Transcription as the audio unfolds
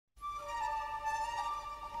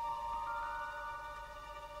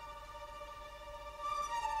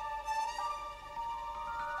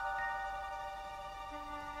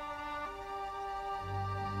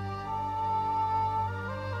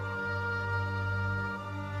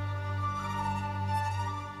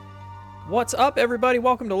What's up, everybody?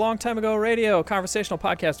 Welcome to Long Time Ago Radio, a conversational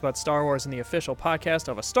podcast about Star Wars and the official podcast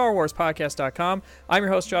of a StarWarsPodcast.com. I'm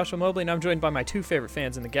your host, Joshua Mobley, and I'm joined by my two favorite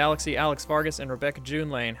fans in the galaxy, Alex Vargas and Rebecca June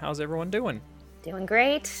Lane. How's everyone doing? Doing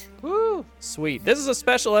great. Woo! Sweet. This is a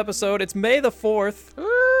special episode. It's May the 4th.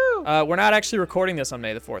 Woo! We're not actually recording this on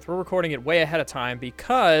May the 4th. We're recording it way ahead of time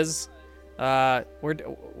because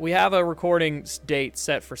we have a recording date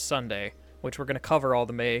set for Sunday, which we're going to cover all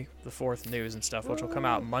the May the 4th news and stuff, which will come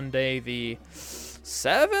out Monday the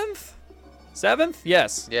 7th? 7th?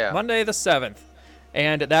 Yes. Yeah. Monday the 7th.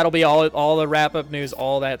 And that'll be all the wrap-up news,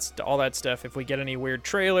 all that stuff. If we get any weird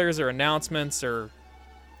trailers or announcements or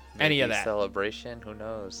any of that. Celebration, who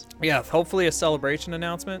knows? Yeah, hopefully a celebration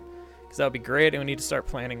announcement, because that would be great, and we need to start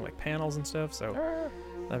planning like panels and stuff, so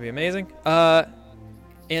that'd be amazing.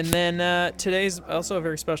 And then today's also a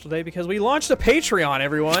very special day because we launched a Patreon,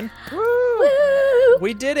 everyone. Woo!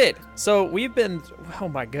 We did it. So we've been, oh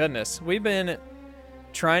my goodness, we've been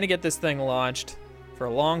trying to get this thing launched for a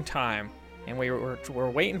long time, and we're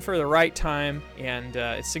waiting for the right time, and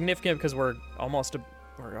it's significant because we're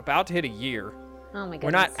about to hit a year. Oh my goodness.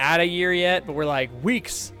 We're not at a year yet, but we're like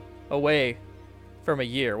weeks away from a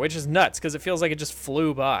year, which is nuts because it feels like it just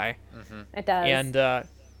flew by. Mm-hmm. It does. And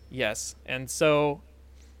yes, and so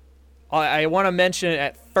I want to mention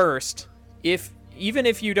at first, even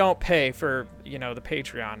if you don't pay for, the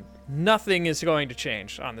Patreon, nothing is going to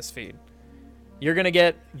change on this feed. You're going to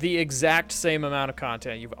get the exact same amount of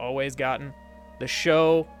content you've always gotten. The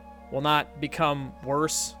show will not become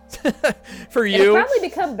worse for you. It'll probably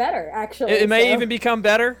become better, actually. It may even become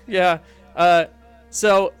better. Yeah.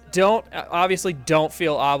 So obviously don't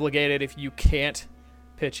feel obligated if you can't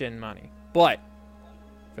pitch in money. But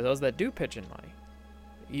for those that do pitch in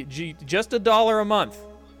money, just $1 a month,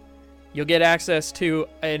 you'll get access to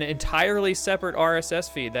an entirely separate RSS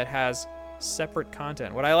feed that has separate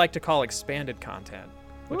content, what I like to call expanded content,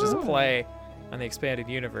 which is a play on the expanded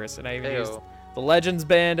universe. And I even used the Legends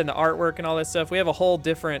band and the artwork and all that stuff. We have a whole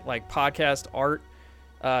different podcast art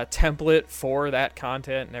template for that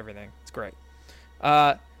content and everything. It's great.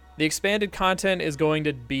 The expanded content is going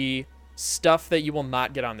to be stuff that you will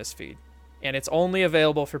not get on this feed, and it's only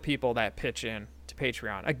available for people that pitch in to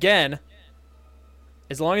Patreon. Again,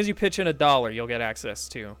 as long as you pitch in $1, you'll get access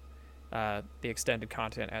to the extended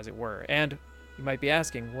content, as it were. And you might be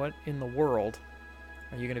asking, what in the world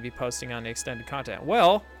are you going to be posting on the extended content?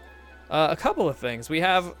 Well, a couple of things. We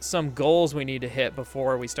have some goals we need to hit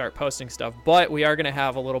before we start posting stuff, but we are going to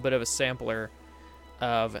have a little bit of a sampler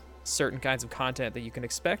of certain kinds of content that you can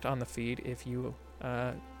expect on the feed if you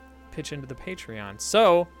pitch into the Patreon.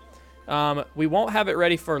 So we won't have it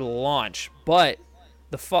ready for launch, but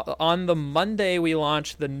on the Monday we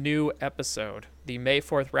launch the new episode, the May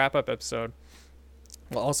 4th wrap-up episode.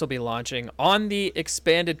 We'll also be launching on the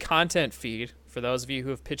expanded content feed. For those of you who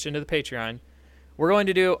have pitched into the Patreon, we're going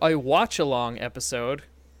to do a watch-along episode,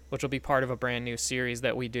 which will be part of a brand new series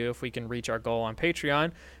that we do if we can reach our goal on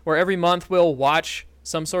Patreon, where every month we'll watch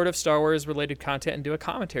some sort of Star Wars-related content and do a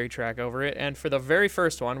commentary track over it. And for the very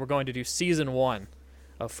first one, we're going to do Season 1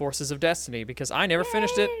 of Forces of Destiny, because I never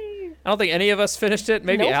finished it. I don't think any of us finished it.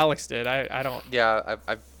 Maybe Nope. Alex did. I don't. Yeah,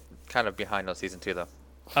 I'm kind of behind on season 2 though.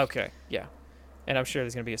 Okay, yeah. And I'm sure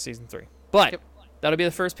there's going to be a Season 3. But that'll be the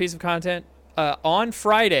first piece of content. On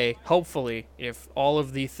Friday, hopefully, if all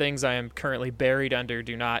of the things I am currently buried under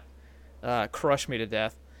do not crush me to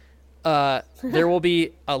death, there will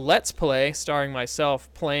be a Let's Play starring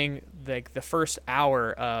myself playing the first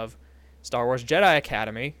hour of Star Wars Jedi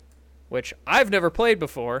Academy, which I've never played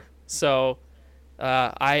before. So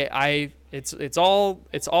it's all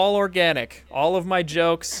organic. All of my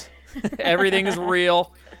jokes, everything is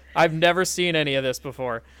real. I've never seen any of this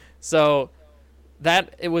before. So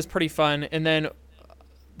it was pretty fun. And then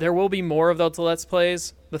there will be more of those Let's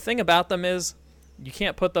Plays. The thing about them is you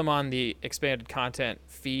can't put them on the expanded content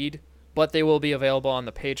feed, but they will be available on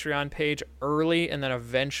the Patreon page early, and then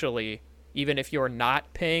eventually, even if you're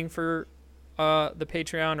not paying for the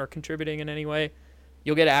Patreon or contributing in any way,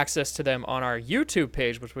 you'll get access to them on our YouTube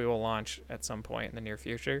page, which we will launch at some point in the near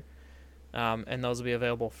future. And those will be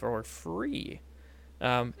available for free.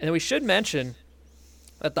 And we should mention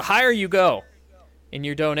that the higher you go in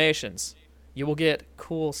your donations, you will get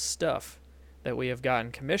cool stuff that we have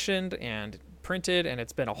gotten commissioned and printed, and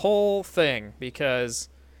it's been a whole thing because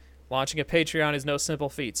launching a Patreon is no simple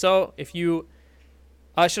feat. So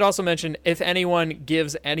I should also mention, if anyone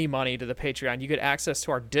gives any money to the Patreon, you get access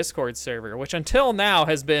to our Discord server, which until now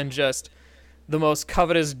has been just the most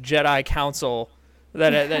covetous Jedi Council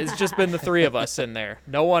that it's just been the three of us in there.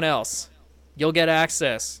 No one else. You'll get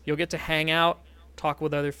access. You'll get to hang out, talk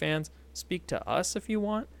with other fans, speak to us if you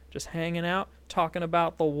want, just hanging out, talking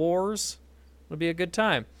about the wars. It'll be a good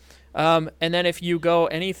time. And then if you go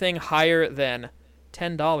anything higher than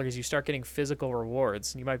 $10, you start getting physical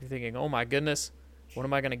rewards. You might be thinking, oh my goodness, what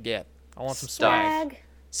am I going to get? I want some swag.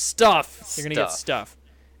 Stuff. You're going to get stuff.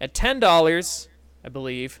 At $10, I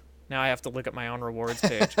believe. Now I have to look at my own rewards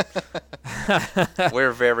page.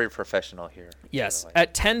 We're very professional here. Yes.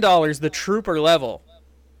 At $10, the trooper level,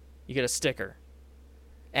 you get a sticker.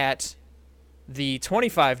 At the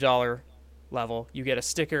 $25 level, you get a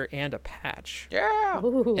sticker and a patch. Yeah.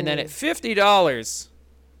 Ooh. And then at $50,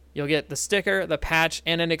 you'll get the sticker, the patch,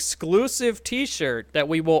 and an exclusive T-shirt that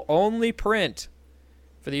we will only print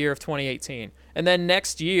for the year of 2018. And then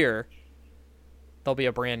next year, there'll be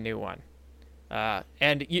a brand new one.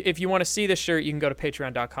 And if you want to see the shirt, you can go to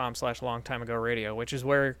patreon.com/longtimeagoradio, which is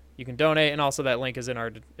where you can donate. And also that link is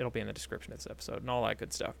it'll be in the description of this episode and all that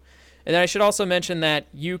good stuff. And then I should also mention that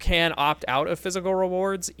you can opt out of physical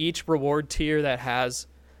rewards. Each reward tier that has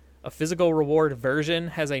a physical reward version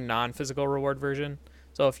has a non-physical reward version.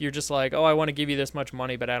 So if you're just like, oh, I want to give you this much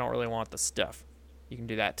money, but I don't really want the stuff, you can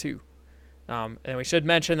do that too. And we should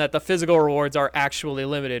mention that the physical rewards are actually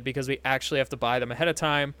limited because we actually have to buy them ahead of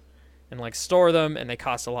time and like store them, and they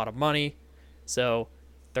cost a lot of money. So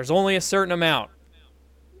there's only a certain amount.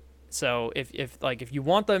 So if you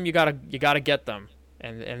want them, you gotta get them.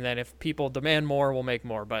 And then if people demand more, we'll make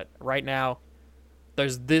more. But right now,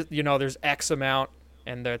 there's X amount,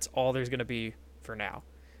 and that's all there's gonna be for now.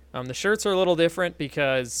 The shirts are a little different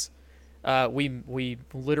because we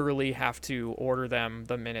literally have to order them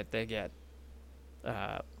the minute they get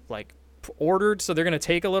ordered, so they're going to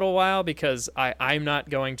take a little while because I don't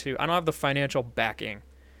have the financial backing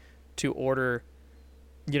to order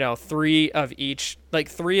 3 of each,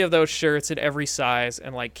 3 of those shirts in every size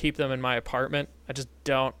and keep them in my apartment. I just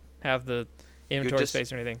don't have the inventory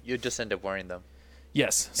space or anything. You just end up wearing them.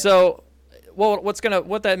 Yes. Yeah. So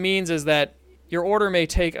what that means is that your order may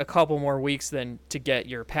take a couple more weeks than to get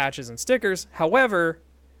your patches and stickers. However,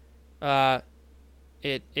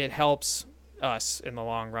 it helps us in the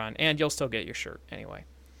long run, and you'll still get your shirt anyway.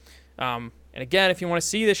 And again, if you want to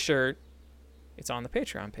see the shirt, it's on the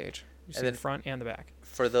Patreon page. You see the front and the back.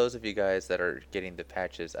 For those of you guys that are getting the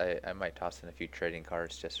patches, I might toss in a few trading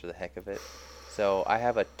cards just for the heck of it. So I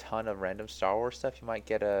have a ton of random Star Wars stuff. You might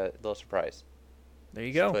get a little surprise. There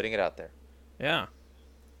you go. Just putting it out there. Yeah.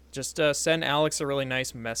 Just send Alex a really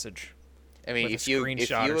nice message. I mean, if you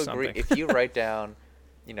write down,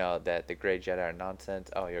 that the Grey Jedi are nonsense,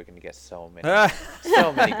 you're gonna get so many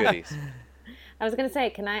goodies. I was gonna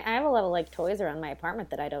say, I have a lot of toys around my apartment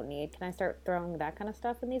that I don't need. Can I start throwing that kind of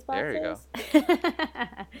stuff in these boxes? There you go.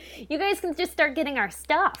 You guys can just start getting our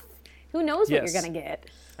stuff. Who knows what you're gonna get?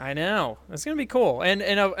 I know. It's gonna be cool.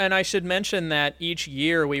 And I should mention that each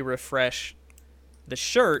year we refresh the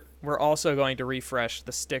shirt. We're also going to refresh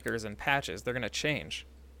the stickers and patches. They're gonna change.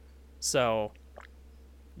 So,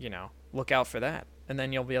 look out for that. And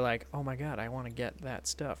then you'll be like, oh my God, I want to get that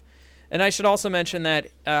stuff. And I should also mention that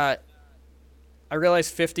I realize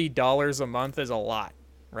 $50 a month is a lot,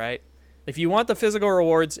 right? If you want the physical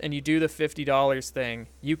rewards and you do the $50 thing,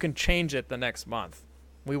 you can change it the next month.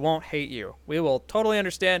 We won't hate you. We will totally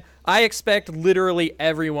understand. I expect literally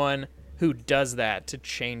everyone who does that to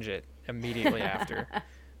change it immediately after.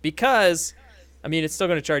 Because, it's still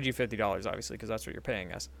going to charge you $50, obviously, because that's what you're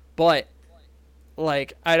paying us. But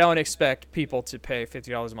I don't expect people to pay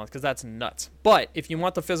 $50 a month because that's nuts. But if you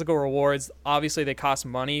want the physical rewards, obviously they cost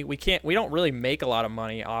money. We don't really make a lot of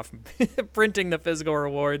money off printing the physical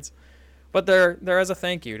rewards, but they're as a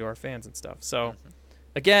thank you to our fans and stuff. So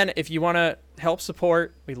again, if you want to help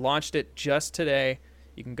support, we launched it just today.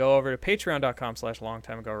 You can go over to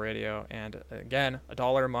patreon.com/longtimeagoradio. And again,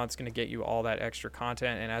 $1 a month is going to get you all that extra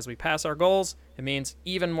content. And as we pass our goals, it means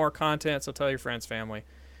even more content. So tell your friends, family,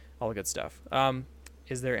 all the good stuff.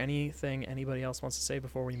 Is there anything anybody else wants to say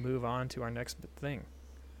before we move on to our next thing?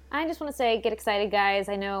 I just want to say, get excited, guys.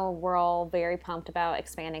 I know we're all very pumped about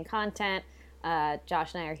expanding content.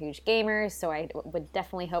 Josh and I are huge gamers, so I would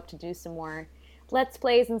definitely hope to do some more Let's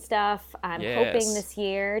Plays and stuff. I'm hoping this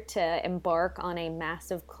year to embark on a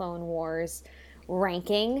massive Clone Wars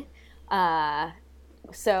ranking. Wow.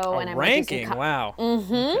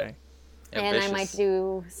 Mm-hmm. Okay. And I might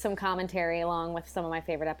do some commentary along with some of my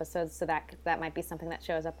favorite episodes, so that might be something that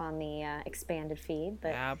shows up on the expanded feed.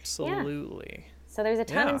 But absolutely. Yeah. So there's a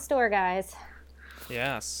ton in store, guys.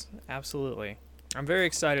 Yes, absolutely. I'm very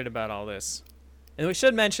excited about all this. And we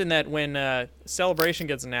should mention that when Celebration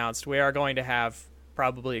gets announced, we are going to have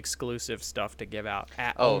probably exclusive stuff to give out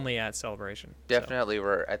only at Celebration. Definitely,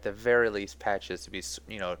 we're at the very least patches to be,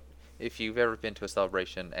 if you've ever been to a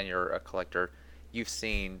Celebration and you're a collector, you've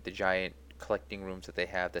seen the giant collecting rooms that they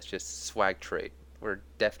have. That's just swag trade. We're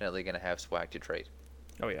definitely gonna have swag to trade,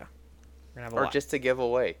 Oh yeah, we're gonna have a or lot. just to give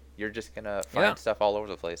away. You're just gonna find Yeah. stuff all over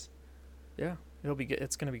the place. Yeah, it'll be good.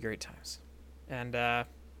 It's gonna be great times. And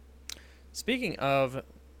speaking of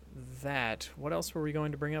that, what else were we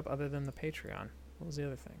going to bring up other than the Patreon? What was the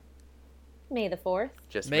other thing? May the 4th.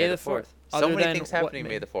 Just May May the the 4th. 4th. So Other many than things what happening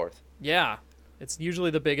May the 4th. Yeah, it's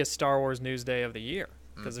usually the biggest Star Wars news day of the year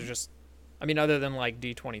because there's just, I mean, other than like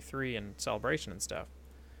D23 and Celebration and stuff,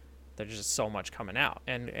 there's just so much coming out,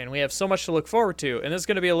 and we have so much to look forward to. And this is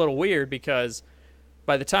going to be a little weird because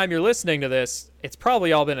by the time you're listening to this, it's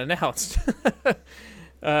probably all been announced.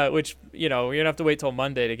 Which, you know, we're gonna have to wait till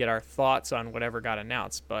Monday to get our thoughts on whatever got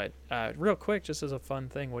announced. But real quick, just as a fun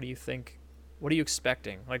thing, what do you think? What are you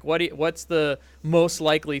expecting? Like, what's the most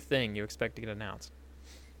likely thing you expect to get announced?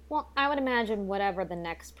 Well, I would imagine whatever the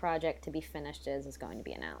next project to be finished is going to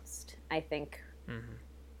be announced. I think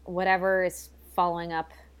whatever is following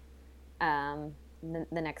up the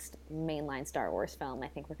next mainline Star Wars film, I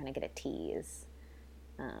think we're going to get a tease.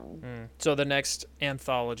 So the next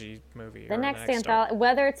anthology movie. The or next Star- anthology,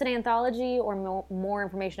 whether it's an anthology or more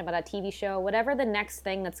information about a TV show, whatever the next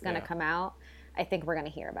thing that's going to Yeah. come out, I think we're going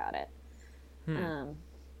to hear about it.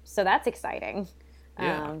 So that's exciting.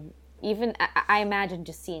 Yeah. Even I imagine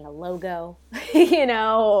just seeing a logo, you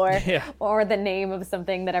know, Yeah. or the name of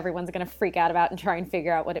something that everyone's going to freak out about and try and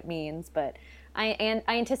figure out what it means. But I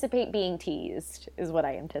anticipate being teased is what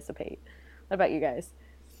I anticipate. What about you guys?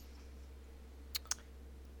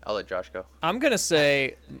 I'll let Josh go. I'm gonna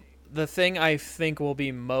say the thing I think will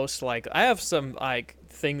be most likely. I have some like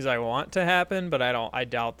things I want to happen, but I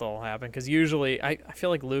doubt they'll happen because usually I feel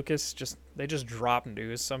like Lucas they just drop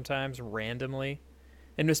news sometimes randomly,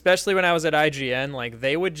 and especially when I was at IGN, like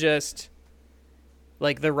they would just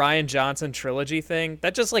like the Rian Johnson trilogy thing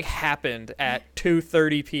that just like happened at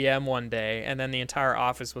 2:30 p.m. one day, and then the entire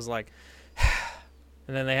office was like,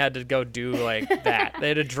 and then they had to go do like that. They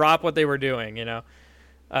had to drop what they were doing, you know.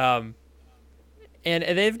 And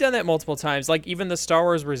they've done that multiple times. Like even the Star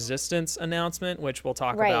Wars Resistance announcement, which we'll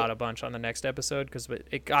talk Right. about a bunch on the next episode because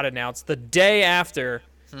it got announced the day after,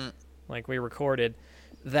 like we recorded.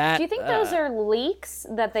 That Do you think those are leaks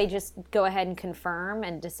that they just go ahead and confirm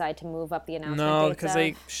and decide to move up the announcement no, dates because of?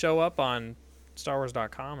 they show up on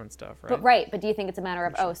StarWars.com and stuff, right? But do you think it's a matter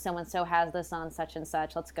of so and so has this on such and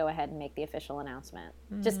such? Let's go ahead and make the official announcement.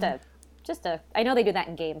 Just a. I know they do that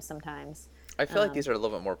in games sometimes. I feel like these are a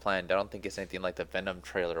little bit more planned. I don't think it's anything like the Venom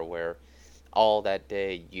trailer where all that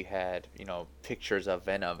day you had, you know, pictures of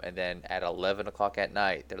Venom, and then at 11 o'clock at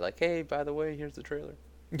night, they're like, hey, by the way, here's the trailer.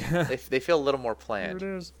 They feel a little more There planned. it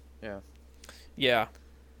is. Yeah. Yeah.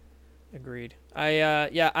 Agreed. What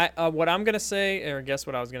I'm gonna say, or guess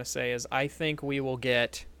what I was gonna say is I think we will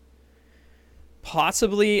get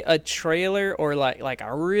possibly a trailer or like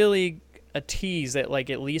a tease that like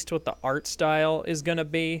at least what the art style is gonna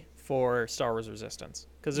be for Star Wars Resistance,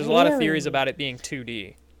 because there's a lot of theories Really? about it being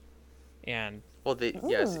 2D, and Well,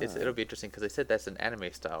 it'll be interesting because they said that's an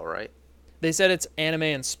anime style, right? they said it's anime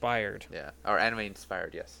inspired. Yeah. Or anime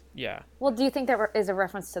inspired, yes. Yeah, Well, do you think that is a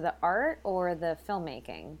reference to the art or the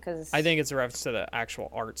filmmaking? Because I think it's a reference to the actual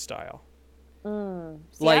art style. I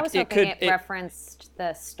like, was it hoping could- it it- referenced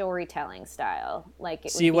the storytelling style. Like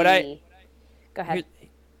it See, would what I- be. Go ahead.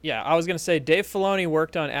 Yeah, I was gonna say Dave Filoni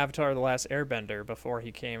worked on Avatar: The Last Airbender before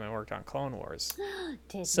he came and worked on Clone Wars.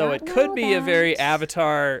 Did So not it could know be a very that.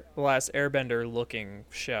 Avatar: The Last Airbender looking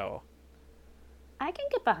show. I can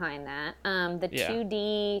get behind that. The Yeah.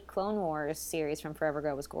 2D Clone Wars series from Forever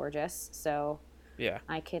Ago was gorgeous, so Yeah,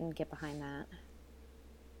 I can get behind that.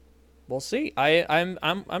 we'll see. I'm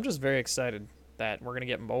just very excited that we're gonna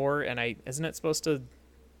get more. And isn't it supposed to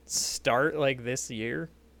start like this year,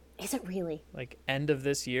 Is it really? like end of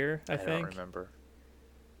this year? I don't think. remember.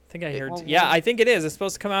 I think I heard. Well, Yeah, yeah. I think it is. It's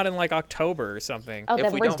supposed to come out in like October or something. Oh, If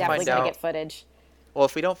then we we're don't definitely find gonna out- get footage. Well,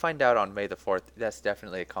 if we don't find out on May the 4th, that's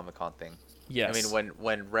definitely a Comic-Con thing. Yes. I mean,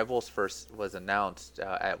 when Rebels first was announced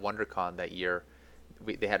at WonderCon that year,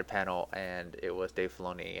 they had a panel, and it was Dave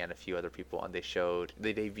Filoni and a few other people, and they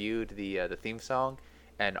debuted the theme song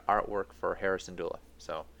and artwork for Harrison Dula.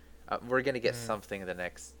 So we're gonna get something in the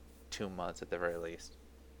next 2 months at the very least.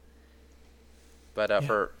 But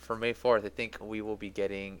for May 4th, I think we will be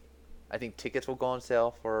getting. I think tickets will go on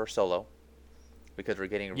sale for Solo, because we're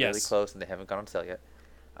getting really Yes. close and they haven't gone on sale yet.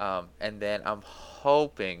 And then I'm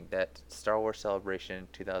hoping that Star Wars Celebration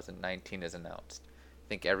 2019 is announced. I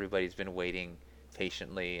think everybody's been waiting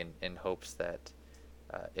patiently in hopes that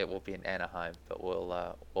it will be in Anaheim, but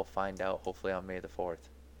we'll find out hopefully on May the 4th.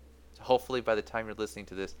 So hopefully by the time you're listening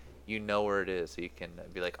to this, you know where it is, so you can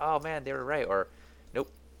be like, oh man, they were right, or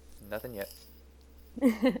nope, nothing yet.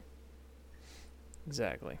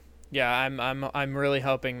 Exactly. Yeah, I'm really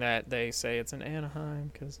hoping that they say it's in Anaheim,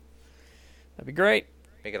 because that'd be great.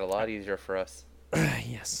 Make it a lot easier for us.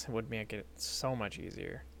 Yes, it would make it so much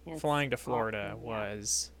easier. It's Flying to Florida awful, yeah.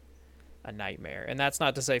 was a nightmare. And that's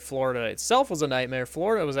not to say Florida itself was a nightmare.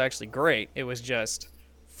 Florida was actually great. It was just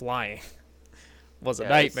flying was a Yeah,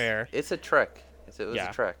 nightmare. It's a trek. It was Yeah.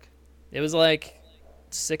 a trek. It was like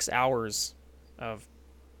 6 hours of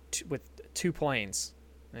with 2 planes.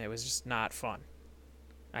 And it was just not fun.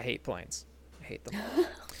 I hate planes. I hate them.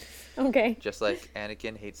 Okay. Just like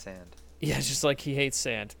Anakin hates sand. Yeah, just like he hates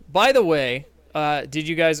sand. By the way, did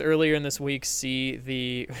you guys earlier in this week see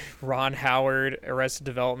the Ron Howard Arrested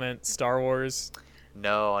Development Star Wars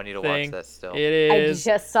No, I need to thing? watch that still. It I is.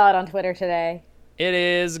 just saw it on Twitter today It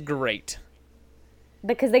is great.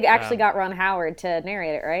 because they actually got Ron Howard to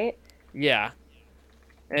narrate it, right? Yeah,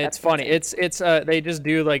 it's That's funny. insane. It's they just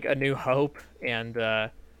do like A New Hope, and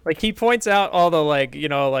like he points out all the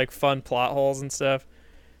like fun plot holes and stuff.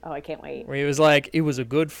 Oh, I can't wait. Where he was like, he was a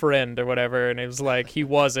good friend or whatever, and it was like he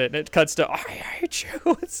wasn't. And it cuts to I hate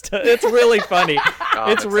you. It's really funny.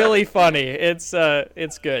 It's really funny. It's good.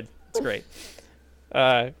 It's great.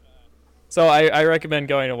 So I recommend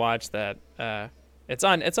going to watch that. It's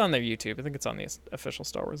on their YouTube. I think it's on the official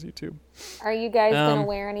Star Wars YouTube. Are you guys gonna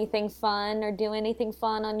wear anything fun or do anything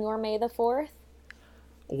fun on your May the 4th?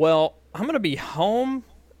 Well, I'm gonna be home,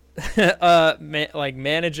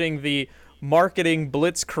 managing the marketing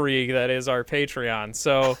blitzkrieg that is our Patreon.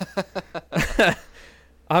 So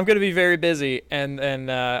I'm gonna be very busy, and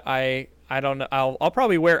I don't know. I'll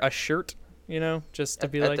probably wear a shirt, just to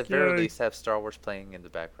be at like, the very "Yay." least, have Star Wars playing in the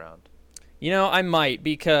background. I might,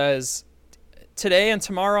 because today and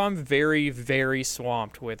tomorrow I'm very, very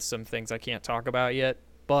swamped with some things I can't talk about yet.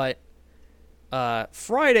 But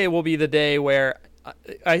Friday will be the day where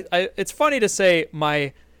I it's funny to say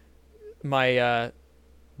my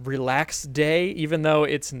relaxed day, even though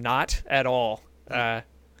it's not at all.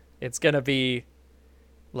 It's gonna be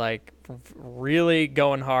like really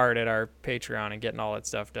going hard at our Patreon and getting all that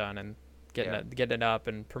stuff done and getting it up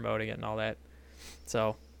and promoting it and all that.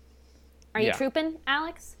 So. Are you Yeah. trooping,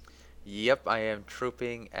 Alex? Yep, I am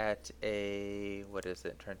trooping at what is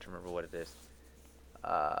it? I'm trying to remember what it is.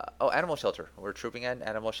 Animal Shelter. We're trooping at an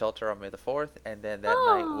animal shelter on May the 4th, and then that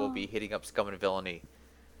night we'll be hitting up Scum and Villainy.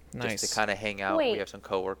 Nice. Just to kind of hang out. Wait. We have some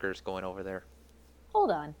coworkers going over there.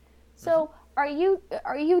 Hold on. So, are you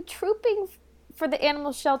trooping for the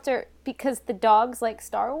animal shelter because the dogs like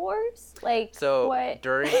Star Wars? Like, So what?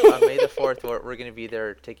 on May the 4th, we're going to be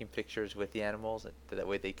there taking pictures with the animals. That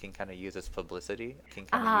way they can kind of use as publicity. Okay.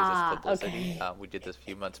 We did this a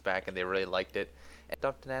few months back, and they really liked it. And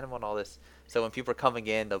adopted an animal and all this. So when people are coming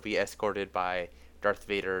in, they'll be escorted by Darth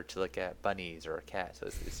Vader to look at bunnies or a cat. So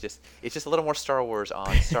it's just a little more Star Wars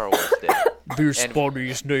on Star Wars Day. This And-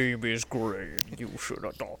 bunny's name is Greg. You should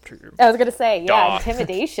adopt him. I was gonna say, yeah, Doc.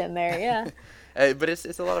 intimidation there, yeah. But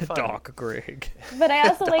it's a lot of fun. Doc Greg. But I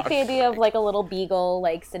also like the idea of like a little beagle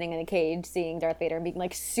like sitting in a cage, seeing Darth Vader and being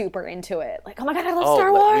like super into it. Like, oh my god, I love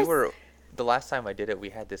Star Wars. The last time I did it, we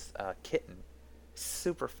had this kitten,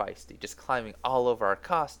 super feisty, just climbing all over our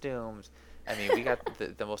costumes. I mean, we got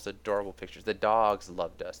the most adorable pictures. The dogs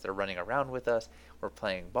loved us. They're running around with us. We're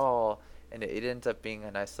playing ball, and it ends up being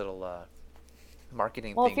a nice little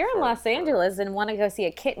marketing Well, thing. if you're in Los Angeles and want to go see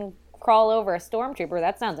a kitten crawl over a stormtrooper,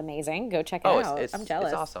 that sounds amazing. Go check it out. I'm jealous.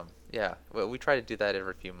 It's awesome. Yeah, well, we try to do that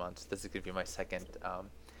every few months. This is going to be my second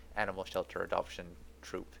animal shelter adoption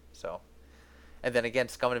troop. So, and then again,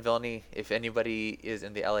 Scum and Villainy. If anybody is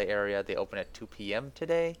in the LA area, they open at 2 p.m.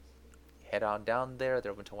 today. Head on down there.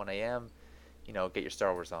 They're open till 1 a.m. Get your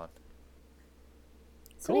Star Wars on.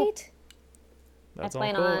 Sweet. That's I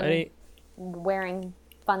all plan cool. on wearing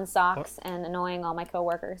fun socks and annoying all my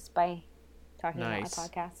coworkers by talking Nice.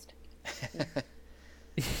 about my podcast.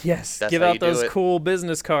 Yes, That's give how out you do those it. cool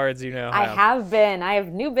business cards I have been. I have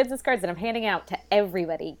new business cards that I'm handing out to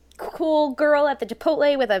everybody. Cool girl at the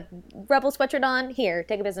Chipotle with a Rebel sweatshirt on. Here,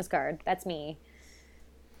 take a business card. That's me.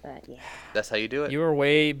 But yeah. That's how you do it. You are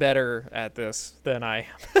way better at this than I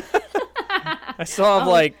am. I still have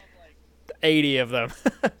like 80 of them.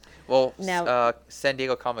 Well, Now- San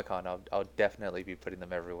Diego Comic-Con, I'll definitely be putting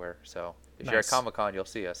them everywhere. So if you're at Nice. Comic-Con, you'll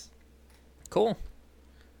see us. Cool.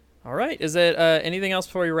 All right. Is it anything else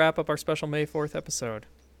before we wrap up our special May 4th episode?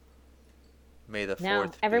 May the 4th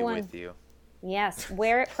No, everyone- be with you. Yes,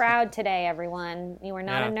 wear it proud today, everyone. You are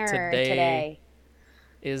not a Yeah, nerd today- today.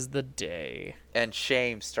 Is the day. And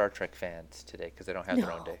shame Star Trek fans today because they don't have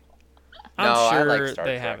their own day. I'm No, I sure like Star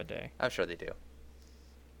they Trek. have a day. I'm sure they do.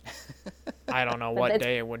 I don't know But what it's-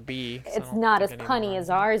 day it would be. so I It's don't not as think anyone punny as remembers.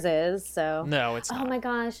 ours is, so. No, it's Oh not. my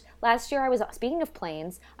gosh. Last year speaking of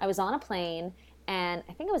planes, I was on a plane and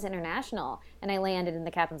I think it was international and I landed and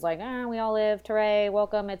the captain's like, we all live, hooray,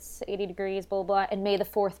 welcome, it's 80 degrees, blah, blah, and may the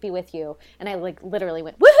 4th be with you. And I like literally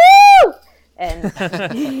went, woohoo! And,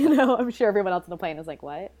 I'm sure everyone else on the plane was like,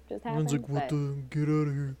 what just happened? Everyone's like, what But- the? Get out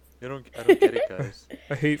of here. I don't get it, guys.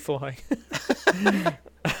 I hate flying.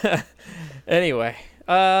 Anyway,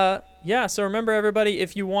 yeah, so remember everybody,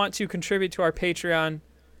 if you want to contribute to our Patreon,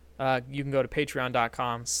 you can go to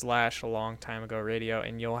patreon.com/alongtimeagoradio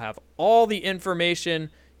and you'll have all the information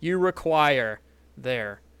you require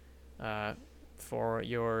there for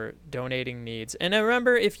your donating needs. And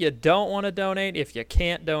remember, if you don't want to donate, if you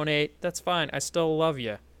can't donate, that's fine. I still love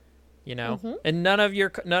you. And none of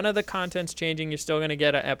the content's changing. You're still going to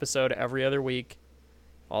get an episode every other week.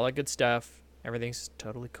 All that good stuff. Everything's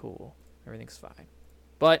totally cool. Everything's fine.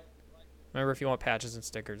 But remember, if you want patches and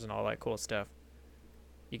stickers and all that cool stuff,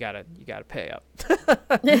 you gotta pay up.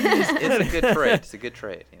 It's a good trade. It's a good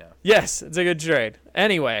trade, Yes, it's a good trade.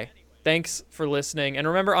 Anyway, thanks for listening. And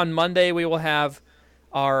remember, on Monday, we will have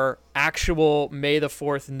our actual May the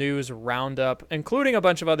 4th news roundup, including a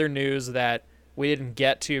bunch of other news that we didn't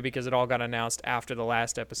get to because it all got announced after the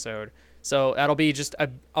last episode. So that'll be just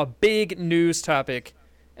a big news topic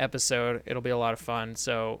episode. It'll be a lot of fun.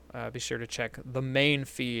 So be sure to check the main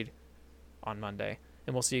feed on Monday.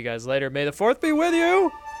 And we'll see you guys later. May the 4th be with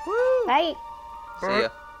you. Bye. See ya.